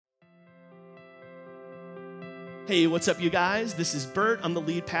Hey, what's up, you guys? This is Bert. I'm the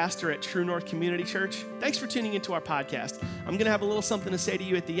lead pastor at True North Community Church. Thanks for tuning into our podcast. I'm going to have a little something to say to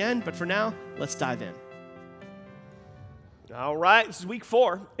you at the end, but for now, let's dive in. All right, this is week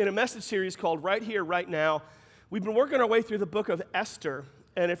 4 in a message series called Right Here, Right Now. We've been working our way through the book of Esther,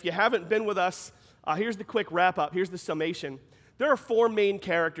 and if you haven't been with us, here's the quick wrap-up. Here's the summation. There are 4 main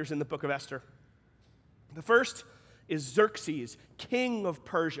characters in the book of Esther. The first is Xerxes, king of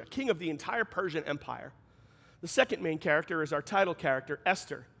Persia, king of the entire Persian Empire. The second main character is our title character,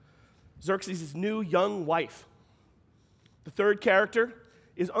 Esther, Xerxes' new young wife. The third character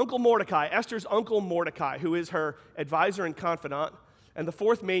is Uncle Mordecai, Esther's uncle Mordecai, who is her advisor and confidant. And the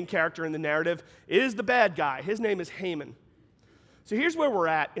fourth main character in the narrative is the bad guy. His name is Haman. So here's where we're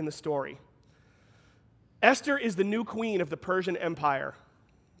at in the story. Esther is the new queen of the Persian Empire.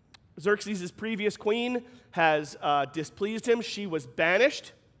 Xerxes' previous queen has displeased him. She was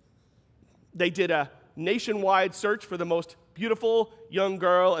banished. They did a nationwide search for the most beautiful young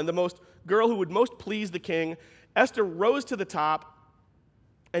girl and the girl who would most please the king. Esther rose to the top,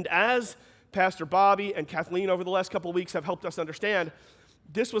 and as Pastor Bobby and Kathleen over the last couple of weeks have helped us understand,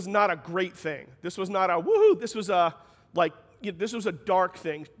 this was not a great thing. This was not a woohoo. This was a dark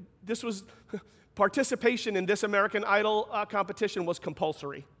thing. This was participation in this American Idol competition was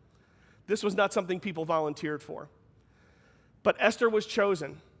compulsory. This was not something people volunteered for. But Esther was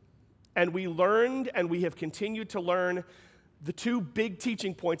chosen. And we learned, and we have continued to learn, the 2 big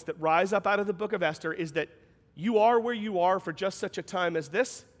teaching points that rise up out of the book of Esther is that you are where you are for just such a time as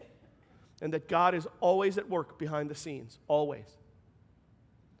this, and that God is always at work behind the scenes, always.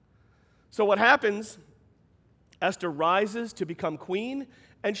 So what happens, Esther rises to become queen,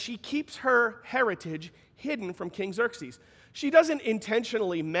 and she keeps her heritage hidden from King Xerxes. She doesn't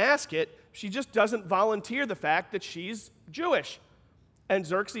intentionally mask it, she just doesn't volunteer the fact that she's Jewish. And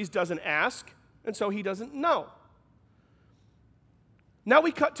Xerxes doesn't ask, and so he doesn't know. Now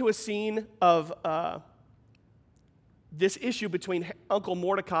we cut to a scene of this issue between Uncle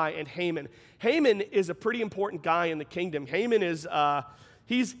Mordecai and Haman. Haman is a pretty important guy in the kingdom. Haman is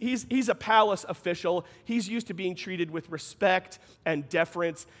he's a palace official. He's used to being treated with respect and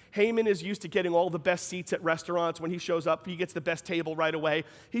deference. Haman is used to getting all the best seats at restaurants. When he shows up, he gets the best table right away.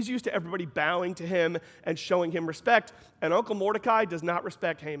 He's used to everybody bowing to him and showing him respect. And Uncle Mordecai does not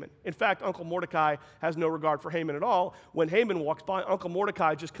respect Haman. In fact, Uncle Mordecai has no regard for Haman at all. When Haman walks by, Uncle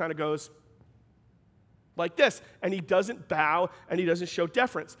Mordecai just kind of goes like this, and he doesn't bow and he doesn't show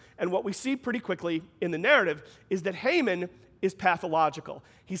deference. And what we see pretty quickly in the narrative is that Haman is pathological.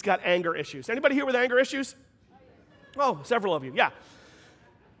 He's got anger issues. Anybody here with anger issues? Oh, several of you, yeah.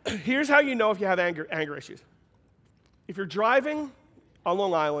 Here's how you know if you have anger issues. If you're driving on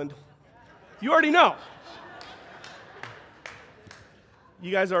Long Island, you already know.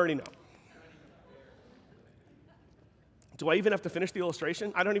 You guys already know. Do I even have to finish the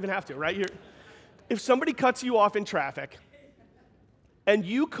illustration? I don't even have to, right? If somebody cuts you off in traffic, and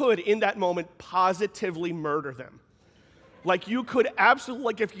you could, in that moment, positively murder them, like you could absolutely,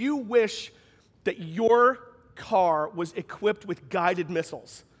 like if you wish that your car was equipped with guided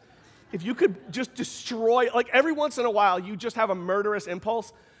missiles, if you could just destroy, like every once in a while you just have a murderous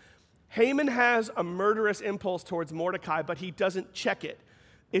impulse. Haman has a murderous impulse towards Mordecai, but he doesn't check it.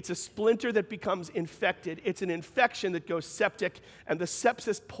 It's a splinter that becomes infected. It's an infection that goes septic, and the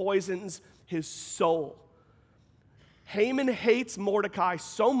sepsis poisons his soul. Haman hates Mordecai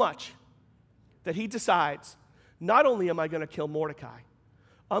so much that he decides, not only am I going to kill Mordecai,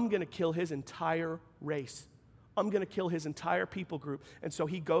 I'm going to kill his entire race. I'm going to kill his entire people group. And so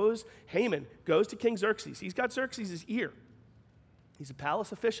Haman goes to King Xerxes. He's got Xerxes' ear. He's a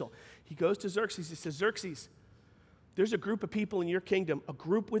palace official. He goes to Xerxes. He says, Xerxes, there's a group of people in your kingdom, a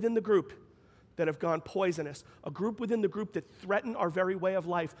group within the group that have gone poisonous, a group within the group that threaten our very way of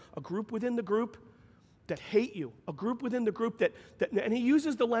life, a group within the group that hate you, a group within the group that, and he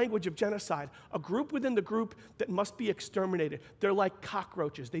uses the language of genocide, a group within the group that must be exterminated. They're like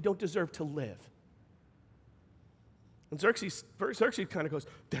cockroaches. They don't deserve to live. And Xerxes kind of goes,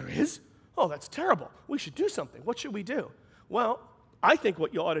 there is? Oh, that's terrible. We should do something. What should we do? Well, I think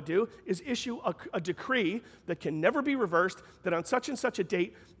what you ought to do is issue a decree that can never be reversed, that on such and such a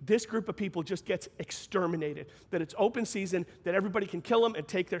date, this group of people just gets exterminated, that it's open season, that everybody can kill them and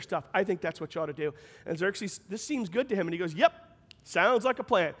take their stuff. I think that's what you ought to do. And Xerxes, this seems good to him, and he goes, yep, sounds like a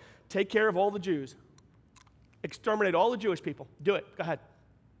plan. Take care of all the Jews. Exterminate all the Jewish people. Do it. Go ahead.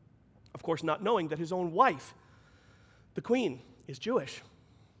 Of course, not knowing that his own wife, the queen, is Jewish.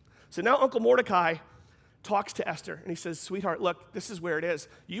 So now Uncle Mordecai talks to Esther, and he says, sweetheart, look, this is where it is.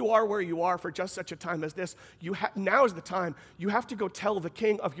 You are where you are for just such a time as this. Now is the time. You have to go tell the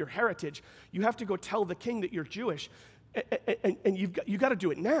king of your heritage. You have to go tell the king that you're Jewish, and you've got to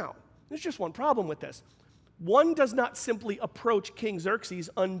do it now. There's just one problem with this. One does not simply approach King Xerxes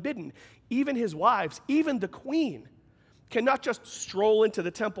unbidden. Even his wives, even the queen, cannot just stroll into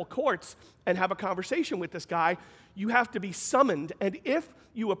the temple courts and have a conversation with this guy. You have to be summoned, and if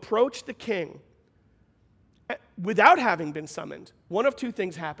you approach the king without having been summoned, one of two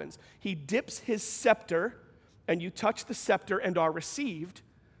things happens. He dips his scepter, and you touch the scepter and are received,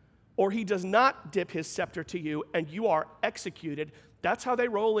 or he does not dip his scepter to you, and you are executed. That's how they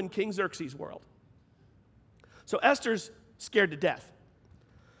roll in King Xerxes' world. So Esther's scared to death.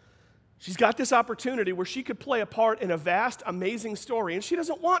 She's got this opportunity where she could play a part in a vast, amazing story, and she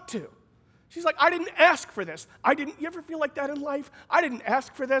doesn't want to. She's like, I didn't ask for this. You ever feel like that in life? I didn't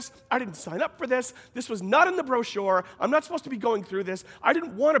ask for this. I didn't sign up for this. This was not in the brochure. I'm not supposed to be going through this. I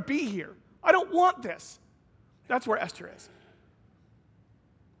didn't want to be here. I don't want this. That's where Esther is.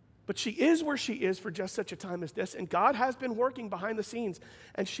 But she is where she is for just such a time as this, and God has been working behind the scenes,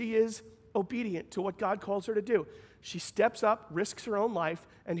 and she is obedient to what God calls her to do. She steps up, risks her own life,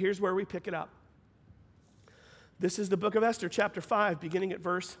 and here's where we pick it up. This is the book of Esther, chapter 5, beginning at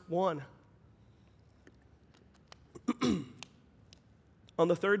verse 1. On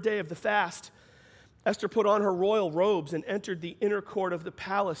the third day of the fast, Esther put on her royal robes and entered the inner court of the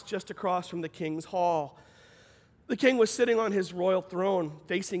palace just across from the king's hall. The king was sitting on his royal throne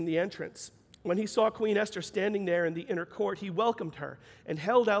facing the entrance. When he saw Queen Esther standing there in the inner court, he welcomed her and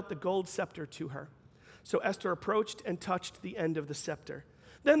held out the gold scepter to her. So Esther approached and touched the end of the scepter.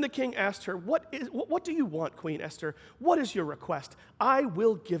 Then the king asked her, What do you want, Queen Esther? What is your request? I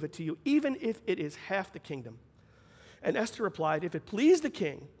will give it to you, even if it is half the kingdom. And Esther replied, If it please the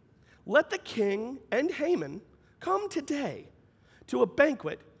king, let the king and Haman come today to a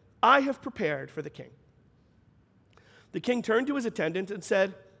banquet I have prepared for the king. The king turned to his attendant and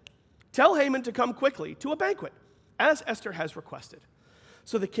said, Tell Haman to come quickly to a banquet, as Esther has requested.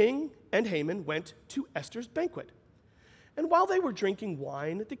 So the king and Haman went to Esther's banquet. And while they were drinking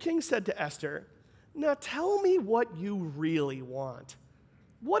wine, the king said to Esther, Now tell me what you really want.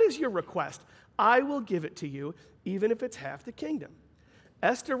 What is your request? I will give it to you, even if it's half the kingdom.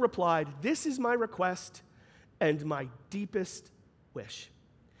 Esther replied, This is my request and my deepest wish.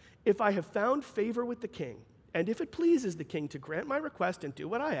 If I have found favor with the king, and if it pleases the king to grant my request and do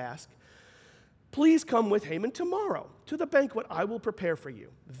what I ask, please come with Haman tomorrow to the banquet I will prepare for you.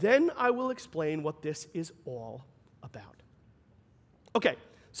 Then I will explain what this is all about. Okay,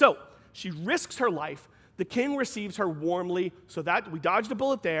 so she risks her life. The king receives her warmly, so that we dodged a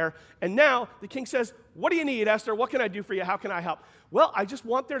bullet there. And now the king says, What do you need, Esther? What can I do for you? How can I help? Well, I just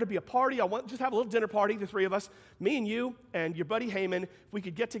want there to be a party. I want just have a little dinner party, the three of us, me and you and your buddy Haman. If we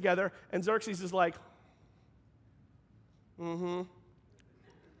could get together. And Xerxes is like, all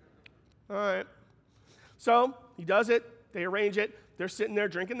right. So he does it. They arrange it. They're sitting there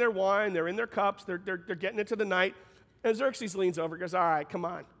drinking their wine. They're in their cups. They're getting into the night. And Xerxes leans over and goes, All right, come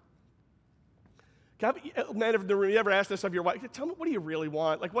on. Man of the room, you ever asked this of your wife? Tell me, what do you really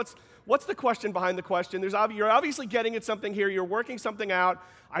want? Like, what's the question behind the question? You're obviously getting at something here. You're working something out.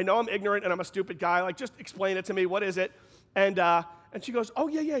 I know I'm ignorant and I'm a stupid guy. Like, just explain it to me. What is it? And she goes, Oh,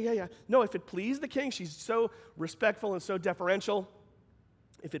 yeah. No, if it please the king, she's so respectful and so deferential.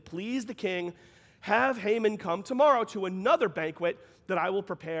 If it please the king, have Haman come tomorrow to another banquet that I will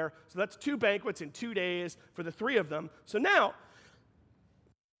prepare. So that's 2 banquets in 2 days for the 3 of them. So now,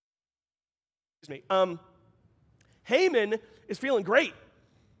 Haman is feeling great.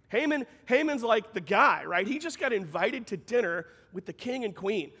 Haman's like the guy, right? He just got invited to dinner with the king and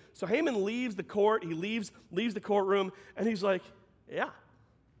queen. So Haman leaves the court, he leaves the courtroom, and he's like, Yeah,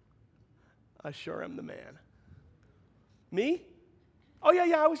 I sure am the man. Me? Oh,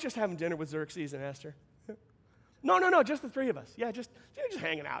 yeah, I was just having dinner with Xerxes and Esther. No, just the 3 of us. Yeah, just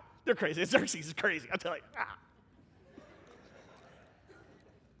hanging out. They're crazy. Xerxes is crazy, I'll tell you.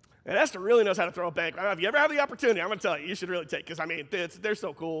 And Esther really knows how to throw a banquet. If you ever have the opportunity, I'm going to tell you, you should really take, because, they're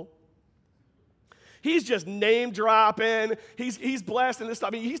so cool. He's just name dropping. He's blasting this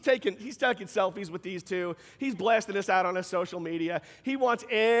stuff. He's taking selfies with these 2. He's blasting this out on his social media. He wants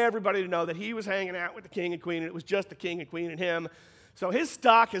everybody to know that he was hanging out with the king and queen, and it was just the king and queen and him. So his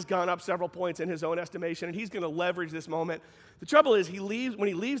stock has gone up several points in his own estimation, and he's going to leverage this moment. The trouble is, when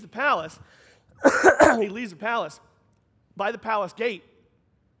he leaves the palace, by the palace gate,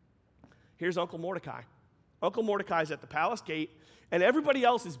 here's Uncle Mordecai. Uncle Mordecai's at the palace gate, and everybody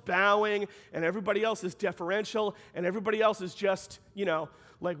else is bowing, and everybody else is deferential, and everybody else is just,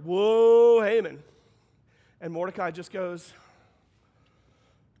 like, whoa, Haman. And Mordecai just goes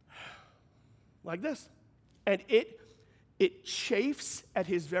like this. And it chafes at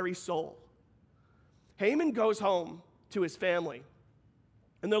his very soul. Haman goes home to his family,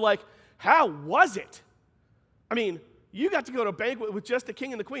 and they're like, how was it? I mean, you got to go to a banquet with just the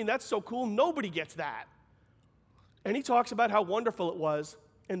king and the queen. That's so cool. Nobody gets that. And he talks about how wonderful it was.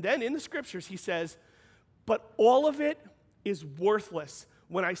 And then in the scriptures, he says, but all of it is worthless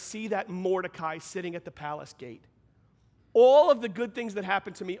when I see that Mordecai sitting at the palace gate. All of the good things that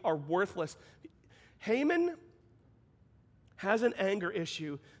happened to me are worthless. Haman has an anger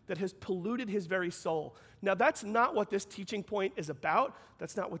issue that has polluted his very soul. Now, that's not what this teaching point is about.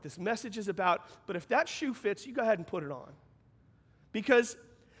 That's not what this message is about. But if that shoe fits, you go ahead and put it on. Because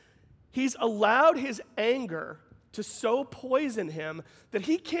he's allowed his anger to so poison him that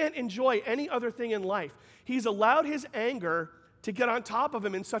he can't enjoy any other thing in life. He's allowed his anger to get on top of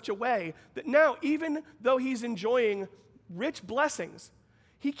him in such a way that now, even though he's enjoying rich blessings,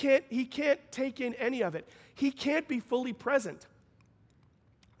 he can't take in any of it. He can't be fully present.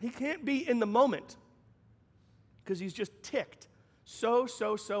 He can't be in the moment because he's just ticked. So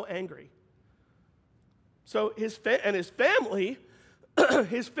angry. So his family,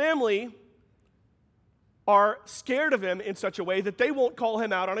 his family are scared of him in such a way that they won't call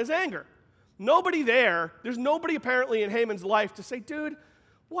him out on his anger. There's nobody apparently in Haman's life to say, dude,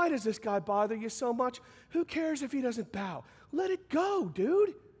 why does this guy bother you so much? Who cares if he doesn't bow? Let it go,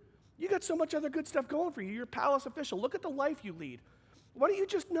 dude. You got so much other good stuff going for you. You're a palace official. Look at the life you lead. Why don't you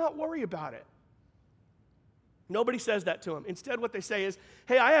just not worry about it? Nobody says that to him. Instead, what they say is,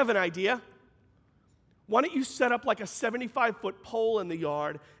 hey, I have an idea. Why don't you set up like a 75-foot pole in the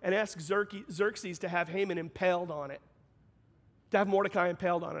yard and ask Xerxes to have Haman impaled on it? To have Mordecai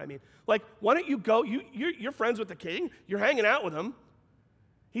impaled on it, I mean. Like, why don't you go? You're friends with the king. You're hanging out with him.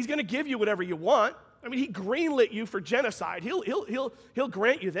 He's going to give you whatever you want. I mean, he greenlit you for genocide. He'll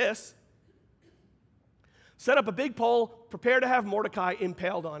grant you this. Set up a big pole, prepare to have Mordecai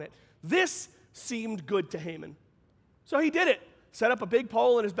impaled on it. This seemed good to Haman. So he did it. Set up a big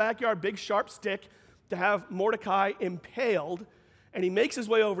pole in his backyard, big sharp stick, to have Mordecai impaled, and he makes his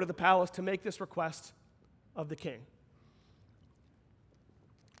way over to the palace to make this request of the king.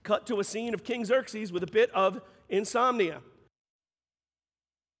 Cut to a scene of King Xerxes with a bit of insomnia.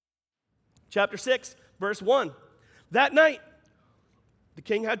 Chapter 6, verse 1. That night, the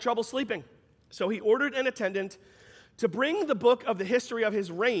king had trouble sleeping, so he ordered an attendant to bring the book of the history of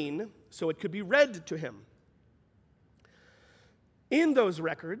his reign so it could be read to him. In those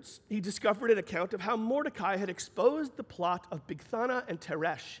records, he discovered an account of how Mordecai had exposed the plot of Bigthana and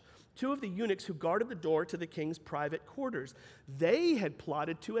Teresh, two of the eunuchs who guarded the door to the king's private quarters. They had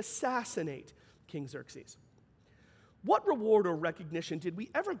plotted to assassinate King Xerxes. What reward or recognition did we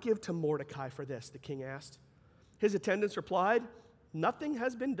ever give to Mordecai for this? The king asked. His attendants replied, nothing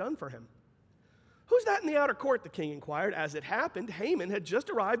has been done for him. Who's that in the outer court? The king inquired. As it happened, Haman had just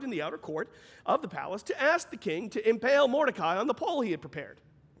arrived in the outer court of the palace to ask the king to impale Mordecai on the pole he had prepared.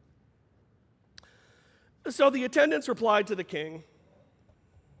 So the attendants replied to the king,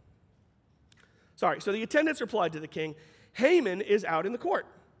 Haman is out in the court.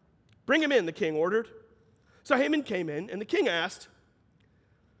 Bring him in, the king ordered. So Haman came in, and the king asked,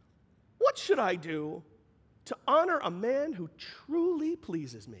 what should I do to honor a man who truly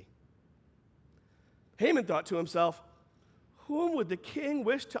pleases me? Haman thought to himself, whom would the king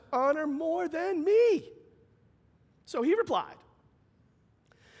wish to honor more than me? So he replied,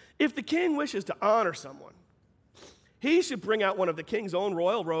 if the king wishes to honor someone, he should bring out one of the king's own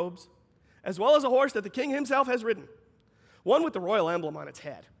royal robes, as well as a horse that the king himself has ridden, one with the royal emblem on its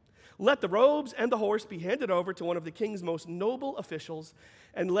head. Let the robes and the horse be handed over to one of the king's most noble officials,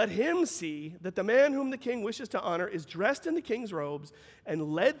 and let him see that the man whom the king wishes to honor is dressed in the king's robes and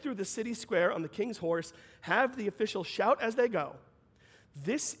led through the city square on the king's horse. Have the officials shout as they go.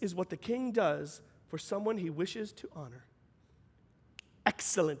 This is what the king does for someone he wishes to honor.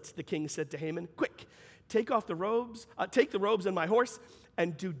 Excellent, the king said to Haman. Quick, take the robes and my horse,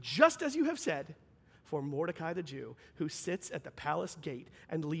 and do just as you have said for Mordecai the Jew, who sits at the palace gate,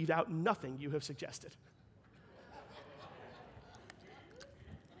 and leave out nothing you have suggested.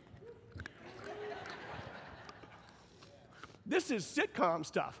 This is sitcom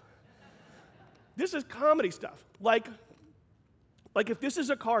stuff. This is comedy stuff. Like if this is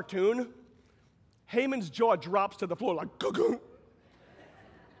a cartoon, Haman's jaw drops to the floor like, goo-goo.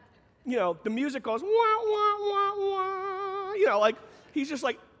 You know, the music goes, wah, wah, wah, wah. You know, like, he's just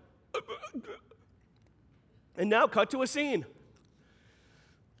like, And now cut to a scene.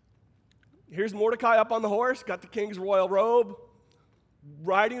 Here's Mordecai up on the horse, got the king's royal robe,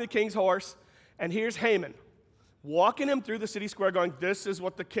 riding the king's horse, and here's Haman walking him through the city square going, this is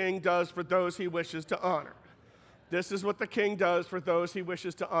what the king does for those he wishes to honor. This is what the king does for those he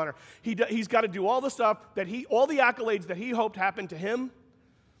wishes to honor. He's got to do all the stuff all the accolades that he hoped happened to him,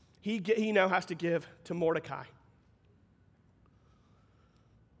 he now has to give to Mordecai.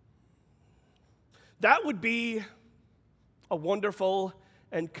 That would be a wonderful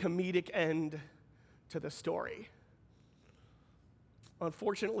and comedic end to the story.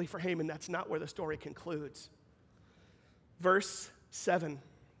 Unfortunately for Haman, that's not where the story concludes. Verse 7.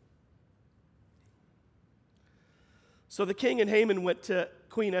 So the king and Haman went to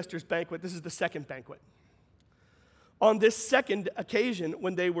Queen Esther's banquet. This is the second banquet. On this second occasion,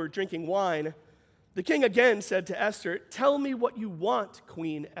 when they were drinking wine, the king again said to Esther, tell me what you want,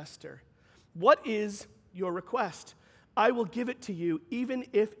 Queen Esther. What is your request? I will give it to you, even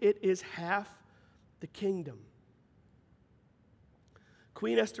if it is half the kingdom.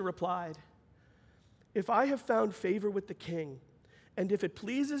 Queen Esther replied, if I have found favor with the king, and if it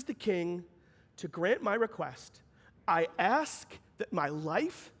pleases the king to grant my request, I ask that my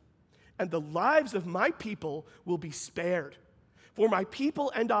life and the lives of my people will be spared. For my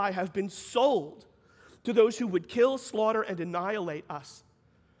people and I have been sold to those who would kill, slaughter, and annihilate us.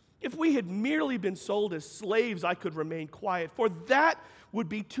 If we had merely been sold as slaves, I could remain quiet, for that would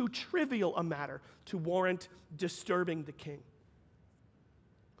be too trivial a matter to warrant disturbing the king.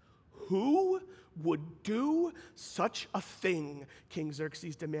 Who would do such a thing? King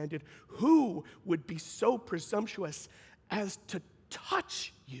Xerxes demanded. Who would be so presumptuous as to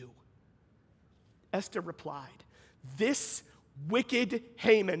touch you? Esther replied, this wicked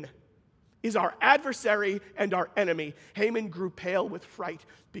Haman is our adversary and our enemy. Haman grew pale with fright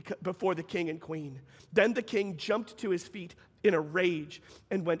before the king and queen. Then the king jumped to his feet in a rage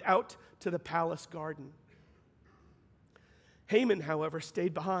and went out to the palace garden. Haman, however,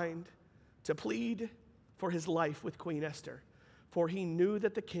 stayed behind to plead for his life with Queen Esther, for he knew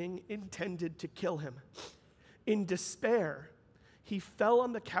that the king intended to kill him. In despair, he fell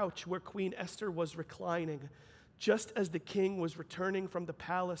on the couch where Queen Esther was reclining, just as the king was returning from the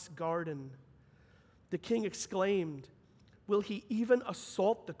palace garden. The king exclaimed, will he even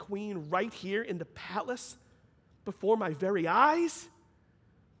assault the queen right here in the palace before my very eyes?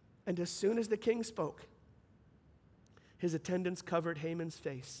 And as soon as the king spoke, his attendants covered Haman's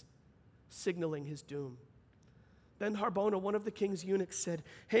face, signaling his doom. Then Harbona, one of the king's eunuchs, said,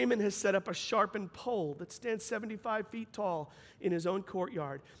 Haman has set up a sharpened pole that stands 75 feet tall in his own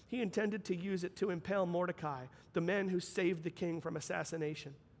courtyard. He intended to use it to impale Mordecai, the man who saved the king from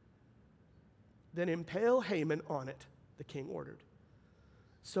assassination. Then impale Haman on it, the king ordered.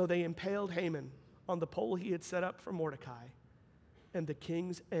 So they impaled Haman on the pole he had set up for Mordecai, and the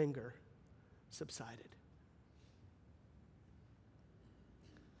king's anger subsided.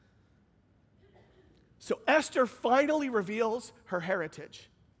 So Esther finally reveals her heritage.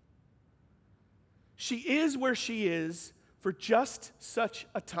 She is where she is for just such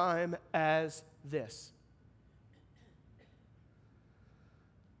a time as this.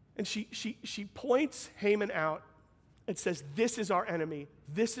 And she points Haman out and says, this is our enemy.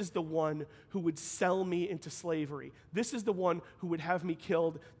 This is the one who would sell me into slavery. This is the one who would have me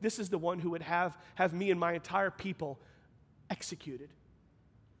killed. This is the one who would have me and my entire people executed.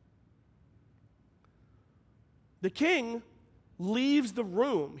 The king leaves the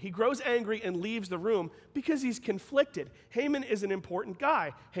room. He grows angry and leaves the room because he's conflicted. Haman is an important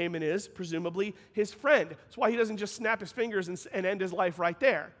guy. Haman is, presumably, his friend. That's why he doesn't just snap his fingers and end his life right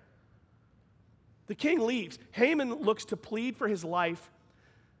there. The king leaves. Haman looks to plead for his life.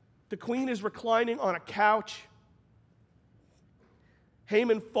 The queen is reclining on a couch.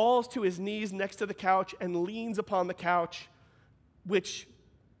 Haman falls to his knees next to the couch and leans upon the couch, which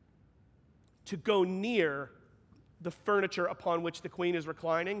to go near the furniture upon which the queen is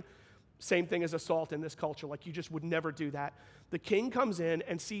reclining, same thing as assault in this culture. Like, you just would never do that. The king comes in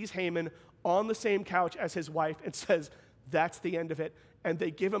and sees Haman on the same couch as his wife and says, that's the end of it. And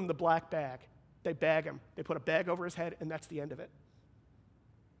they give him the black bag. They bag him. They put a bag over his head, and that's the end of it.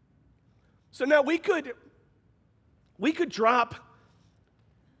 So now we could drop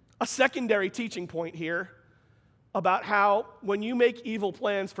a secondary teaching point here about how when you make evil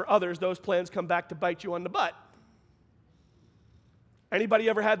plans for others, those plans come back to bite you on the butt. Anybody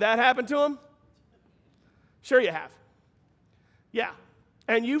ever had that happen to them? Sure you have. Yeah.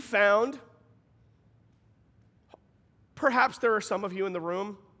 And you found, perhaps there are some of you in the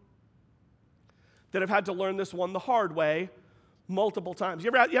room that have had to learn this one the hard way multiple times.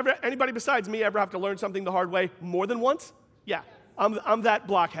 You ever anybody besides me ever have to learn something the hard way more than once? Yeah. I'm that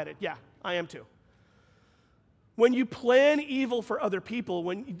blockheaded. Yeah, I am too. When you plan evil for other people,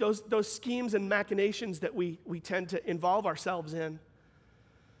 when those schemes and machinations that we tend to involve ourselves in,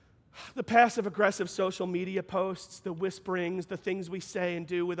 the passive-aggressive social media posts, the whisperings, the things we say and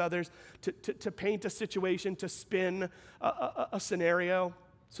do with others to paint a situation, to spin a scenario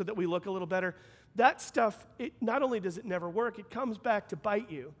so that we look a little better, that stuff, not only does it never work, it comes back to bite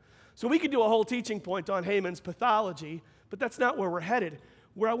you. So we could do a whole teaching point on Haman's pathology, but that's not where we're headed.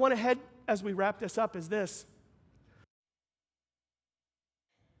 Where I want to head as we wrap this up is this.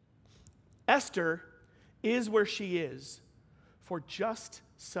 Esther is where she is for just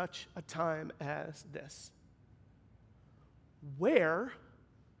such a time as this. Where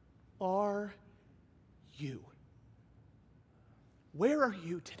are you? Where are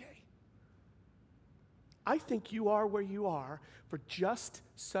you today? I think you are where you are for just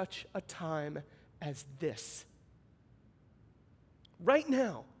such a time as this. Right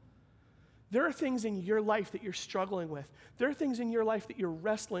now, there are things in your life that you're struggling with. There are things in your life that you're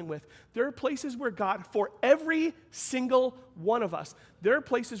wrestling with. There are places where God, for every single one of us, there are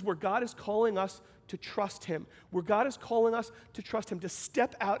places where God is calling us to trust Him, where God is calling us to trust Him, to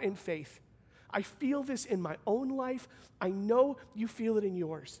step out in faith. I feel this in my own life. I know you feel it in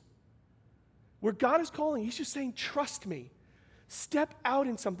yours. Where God is calling, He's just saying, trust me. Step out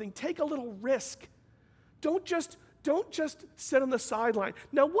in something. Take a little risk. Don't just sit on the sideline.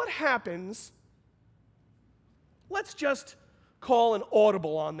 Now, what happens? Let's just call an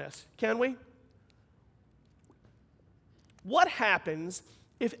audible on this, can we? What happens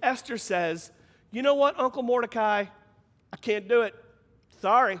if Esther says, you know what, Uncle Mordecai, I can't do it.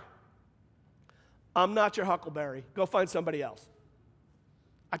 Sorry. I'm not your huckleberry. Go find somebody else.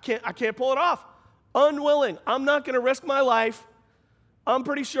 I can't pull it off. Unwilling. I'm not going to risk my life. I'm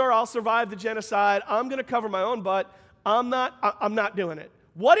pretty sure I'll survive the genocide. I'm going to cover my own butt. I'm not doing it.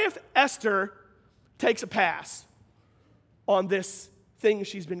 What if Esther takes a pass on this thing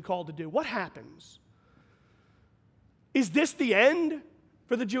she's been called to do? What happens? Is this the end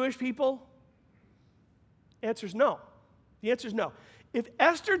for the Jewish people? The answer is no. The answer is no. If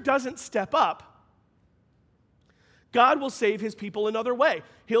Esther doesn't step up, God will save His people another way.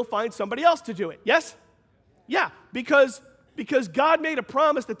 He'll find somebody else to do it. Yes? Yeah, because God made a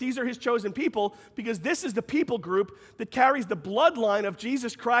promise that these are His chosen people, because this is the people group that carries the bloodline of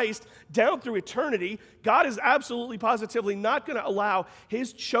Jesus Christ down through eternity. God is absolutely positively not going to allow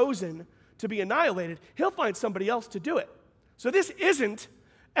His chosen to be annihilated. He'll find somebody else to do it. So this isn't,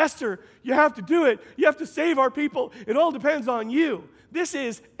 Esther, you have to do it. You have to save our people. It all depends on you. This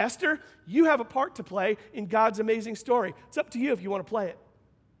is, Esther, you have a part to play in God's amazing story. It's up to you if you want to play it.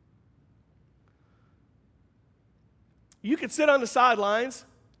 You could sit on the sidelines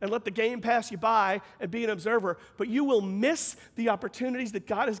and let the game pass you by and be an observer, but you will miss the opportunities that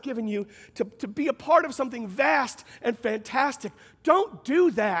God has given you to be a part of something vast and fantastic. Don't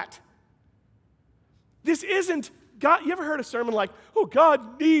do that. This isn't God. You ever heard a sermon like, oh,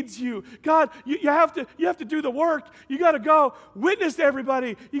 God needs you. God, you have to do the work. You got to go witness to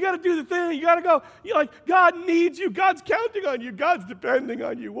everybody. You got to do the thing. You got to go. You're like, God needs you. God's counting on you. God's depending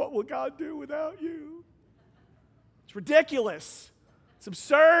on you. What will God do without you? It's ridiculous. It's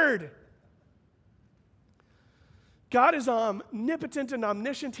absurd. God is omnipotent and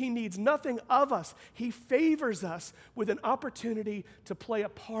omniscient. He needs nothing of us. He favors us with an opportunity to play a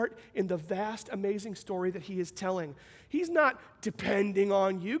part in the vast, amazing story that He is telling. He's not depending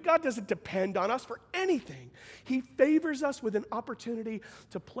on you. God doesn't depend on us for anything. He favors us with an opportunity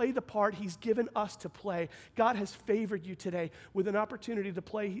to play the part He's given us to play. God has favored you today with an opportunity to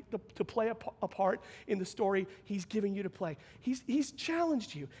play a part in the story He's given you to play. He's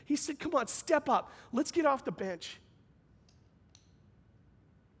challenged you. He said, come on, step up. Let's get off the bench.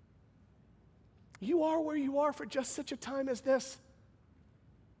 You are where you are for just such a time as this.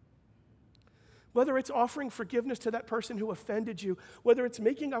 Whether it's offering forgiveness to that person who offended you, whether it's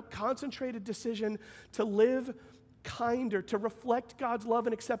making a concentrated decision to live kinder, to reflect God's love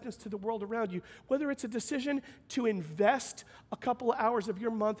and acceptance to the world around you, whether it's a decision to invest a couple of hours of your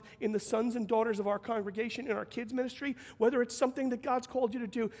month in the sons and daughters of our congregation, in our kids' ministry, whether it's something that God's called you to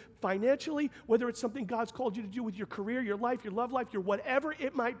do financially, whether it's something God's called you to do with your career, your life, your love life, your whatever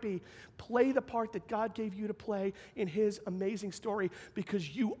it might be, play the part that God gave you to play in His amazing story,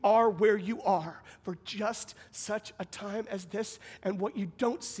 because you are where you are for just such a time as this. And what you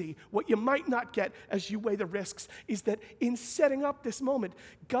don't see, what you might not get as you weigh the risks, is that in setting up this moment,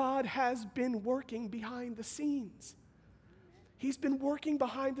 God has been working behind the scenes. He's been working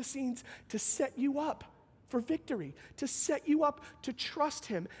behind the scenes to set you up for victory, to set you up to trust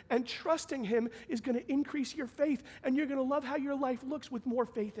Him. And trusting Him is going to increase your faith, and you're going to love how your life looks with more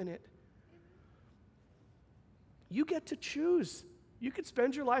faith in it. you get to choose. You could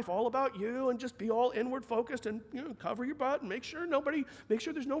spend your life all about you and just be all inward focused and cover your butt and make sure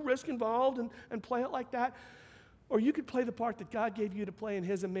there's no risk involved and play it like that. Or you could play the part that God gave you to play in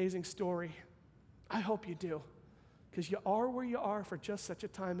his amazing story. I hope you do, because you are where you are for just such a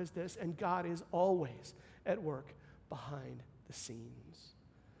time as this, and God is always at work behind the scenes.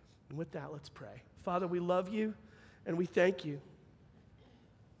 And with that, let's pray. Father, we love you and we thank you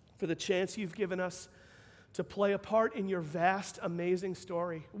for the chance you've given us to play a part in your vast, amazing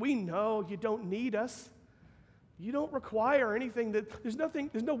story. We know you don't need us. You don't require anything there's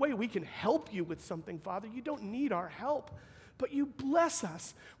no way we can help you with something, Father. You don't need our help. But you bless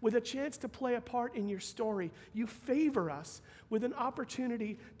us with a chance to play a part in your story. You favor us with an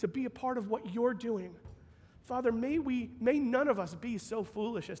opportunity to be a part of what you're doing. Father, may none of us be so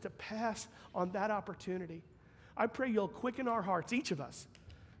foolish as to pass on that opportunity. I pray you'll quicken our hearts, each of us,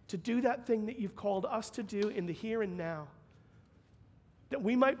 to do that thing that you've called us to do in the here and now. That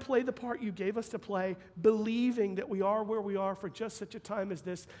we might play the part you gave us to play, believing that we are where we are for just such a time as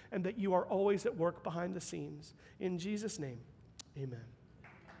this, and that you are always at work behind the scenes. In Jesus' name, amen.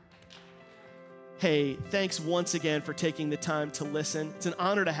 Hey, thanks once again for taking the time to listen. It's an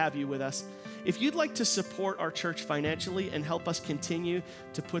honor to have you with us. If you'd like to support our church financially and help us continue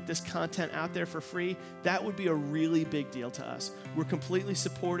to put this content out there for free, that would be a really big deal to us. We're completely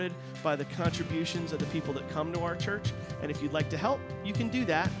supported by the contributions of the people that come to our church. And if you'd like to help, you can do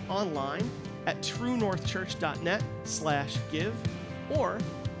that online at truenorthchurch.net/give, or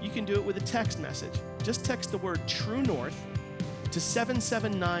you can do it with a text message. Just text the word True North to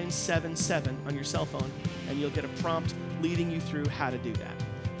 77977 on your cell phone, and you'll get a prompt leading you through how to do that.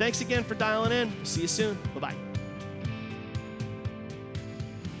 Thanks again for dialing in. See you soon. Bye-bye.